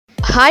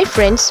Hi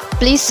friends,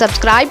 please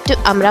subscribe to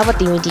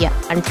Amaravathi Media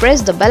and press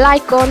the bell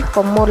icon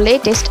for more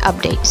latest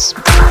updates.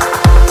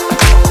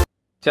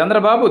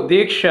 Chandrababu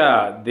దీక్ష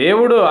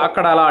దేవుడు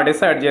అక్కడ అలా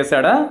decide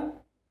చేశాడా?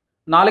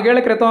 4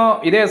 ఏళ్ల క్రితం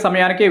ఇదే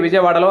సమయానికి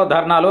విజయవాడలో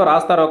ధర్నాలు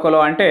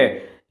రాస్తారోకోలు అంటే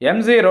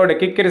ఎంజీ రోడ్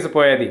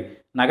కిక్కిరిసిపోయేది.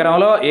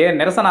 నగరంలో ఏ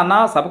నిరసన అన్నా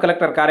సబ్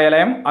కలెక్టర్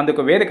కార్యాలయం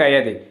అందుకు వేదిక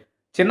అయ్యేది.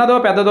 చిన్నదో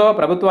పెద్దదో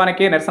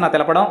ప్రభుత్వానికి నిరసన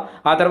తెలపడం,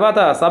 ఆ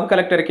తర్వాత సబ్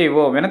కలెక్టర్కి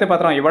ఓ వినతి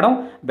పత్రం ఇవ్వడం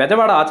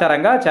బెజవాడ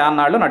ఆచారంగా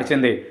చాన్నాళ్లు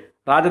నడిచింది.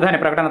 రాజధాని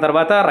ప్రకటన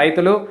తర్వాత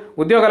రైతులు,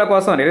 ఉద్యోగాల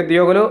కోసం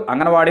నిరుద్యోగులు,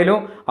 అంగన్వాడీలు,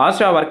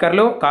 ఆశా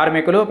వర్కర్లు,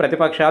 కార్మికులు,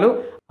 ప్రతిపక్షాలు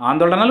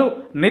ఆందోళనలు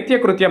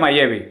నిత్యకృత్యం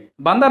అయ్యేవి.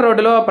 బందర్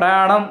రోడ్డులో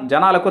ప్రయాణం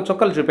జనాలకు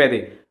చుక్కలు చూపేది.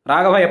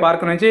 రాఘవయ్య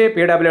పార్క్ నుంచి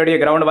పీడబ్ల్యూడీ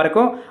గ్రౌండ్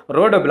వరకు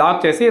రోడ్డు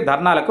బ్లాక్ చేసి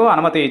ధర్నాలకు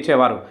అనుమతి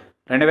ఇచ్చేవారు.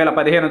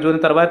 2015 జూన్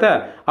తర్వాత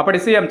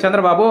అప్పటి సీఎం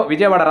చంద్రబాబు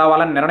విజయవాడ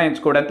రావాలని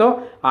నిర్ణయించుకోవడంతో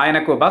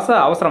ఆయనకు బస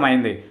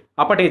అవసరమైంది.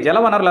 అప్పటి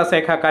జలవనరుల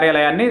శాఖ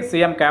కార్యాలయాన్ని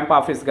సీఎం క్యాంప్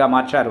ఆఫీస్గా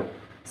మార్చారు.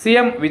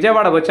 సీఎం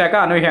విజయవాడ వచ్చాక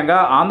అనూహ్యంగా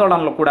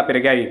ఆందోళనలు కూడా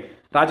పెరిగాయి.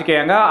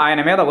 రాజకీయంగా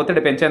ఆయన మీద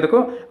ఒత్తిడి పెంచేందుకు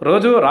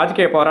రోజు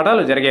రాజకీయ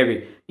పోరాటాలు జరిగేవి.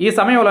 ఈ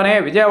సమయంలోనే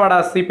విజయవాడ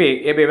సిపి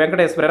ఏబి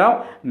వెంకటేశ్వరరావు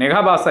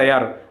నిఘాబాస్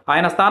అయ్యారు.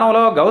 ఆయన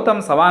స్థానంలో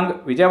గౌతమ్ సవాంగ్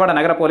విజయవాడ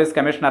నగర పోలీస్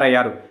కమిషనర్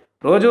అయ్యారు.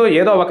 రోజు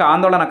ఏదో ఒక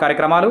ఆందోళన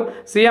కార్యక్రమాలు,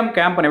 సీఎం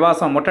క్యాంప్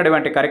నివాసం ముట్టడి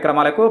వంటి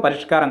కార్యక్రమాలకు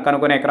పరిష్కారం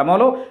కనుగొనే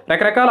క్రమంలో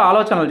రకరకాల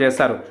ఆలోచనలు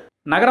చేశారు.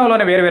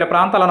 నగరంలోని వేరువేరు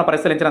ప్రాంతాలను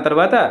పరిశీలించిన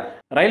తరువాత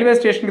రైల్వే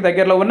స్టేషన్కి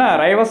దగ్గరలో ఉన్న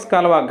రైవస్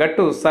కాలువ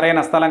గట్టు సరైన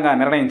స్థలంగా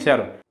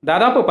నిర్ణయించారు.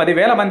 దాదాపు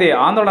 10,000 మంది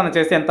ఆందోళన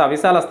చేసేంత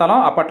విశాల స్థలం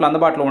అప్పట్లో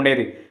అందుబాటులో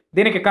ఉండేది.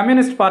 దీనికి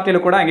కమ్యూనిస్ట్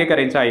పార్టీలు కూడా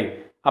అంగీకరించాయి.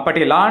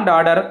 అప్పటి law and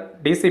order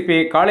DCP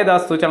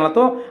Kalidas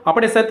సూచనలతో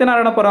అప్పటి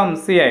సత్యనారాయణపురం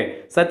సిఐ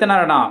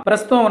సత్యనారాయణ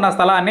ప్రస్తుతం ఉన్న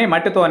స్థలాన్ని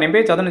మట్టితో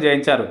నింపి చదును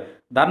చేయించారు.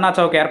 ధర్నా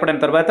చౌక్ ఏర్పడిన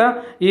తరువాత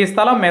ఈ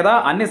స్థలం మీద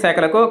అన్ని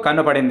శాఖలకు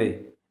కన్నుపడింది.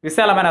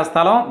 విశాలమైన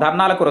స్థలం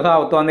ధర్నాలకు వృధా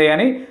అవుతోంది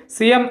అని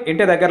సీఎం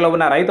ఇంటి దగ్గరలో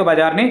ఉన్న రైతు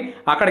బజార్ని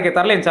అక్కడికి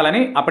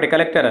తరలించాలని అప్పటి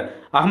కలెక్టర్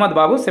అహ్మద్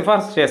బాబు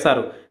సిఫార్సు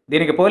చేశారు.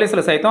 దీనికి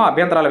పోలీసులు సైతం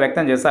అభ్యంతరాలు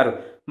వ్యక్తం చేశారు.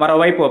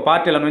 మరోవైపు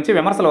పార్టీల నుంచి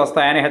విమర్శలు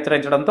వస్తాయని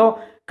హెచ్చరించడంతో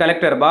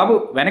కలెక్టర్ బాబు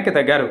వెనక్కి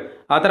తగ్గారు.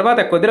 ఆ తర్వాత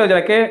కొద్ది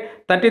రోజులకే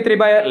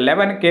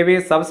 33/11 kV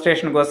సబ్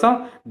స్టేషన్ కోసం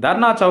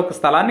ధర్నా చౌక్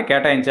స్థలాన్ని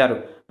కేటాయించారు.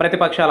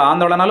 ప్రతిపక్షాల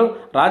ఆందోళనలు,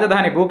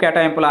 రాజధాని భూ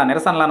కేటాయింపుల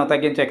నిరసనలను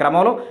తగ్గించే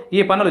క్రమంలో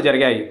ఈ పనులు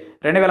జరిగాయి.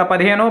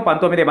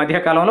 2015-19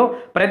 మధ్యకాలంలో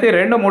ప్రతి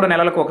 2-3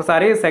 నెలలకు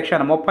ఒకసారి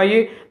సెక్షన్ 30,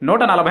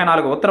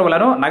 144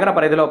 ఉత్తర్వులను నగర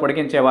పరిధిలో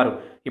పొడిగించేవారు.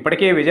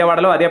 ఇప్పటికీ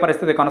విజయవాడలో అదే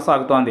పరిస్థితి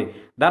కొనసాగుతోంది.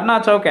 ధర్నా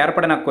చౌక్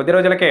ఏర్పడిన కొద్ది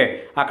రోజులకే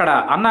అక్కడ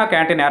అన్నా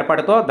క్యాంటీన్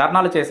ఏర్పాటుతో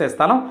ధర్నాలు చేసే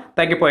స్థలం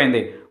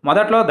తగ్గిపోయింది.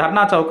 మొదట్లో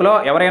ధర్నా చౌక్లో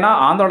ఎవరైనా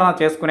ఆందోళన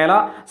చేసుకునేలా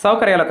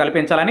సౌకర్యాలు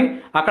కల్పించాలని,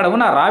 అక్కడ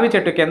ఉన్న రావి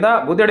చెట్టు కింద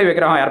బుద్ధుడి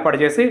విగ్రహం ఏర్పాటు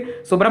చేసి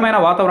శుభ్రమైన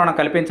వాతావరణం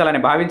కల్పించాలని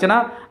భావించినా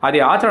అది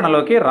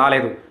ఆచరణలోకి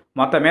రాలేదు.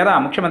 మొత్తం మీద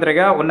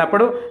ముఖ్యమంత్రిగా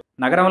ఉన్నప్పుడు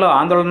నగరంలో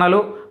ఆందోళనలు,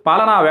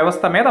 పాలనా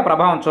వ్యవస్థ మీద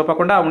ప్రభావం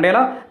చూపకుండా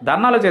ఉండేలా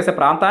ధర్నాలు చేసే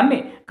ప్రాంతాన్ని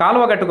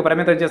కాలువగట్టుకు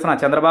పరిమితం చేసిన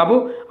చంద్రబాబు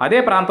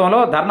అదే ప్రాంతంలో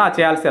ధర్నా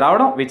చేయాల్సి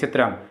రావడం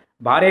విచిత్రం.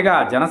 భారీగా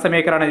జన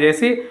సమీకరణ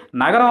చేసి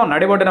నగరం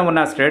నడిబొడ్డున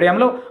ఉన్న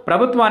స్టేడియంలో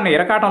ప్రభుత్వాన్ని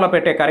ఇరకాటంలో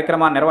పెట్టే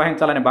కార్యక్రమాన్ని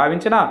నిర్వహించాలని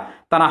భావించిన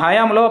తన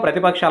హయాంలో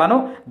ప్రతిపక్షాలను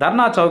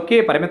ధర్నా చౌక్కి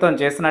పరిమితం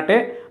చేసినట్టే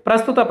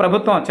ప్రస్తుత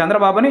ప్రభుత్వం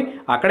చంద్రబాబుని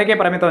అక్కడికే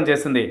పరిమితం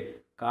చేసింది.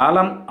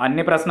 కాలం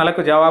అన్ని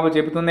ప్రశ్నలకు జవాబు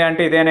చెబుతుంది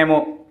అంటే ఇదేనేమో.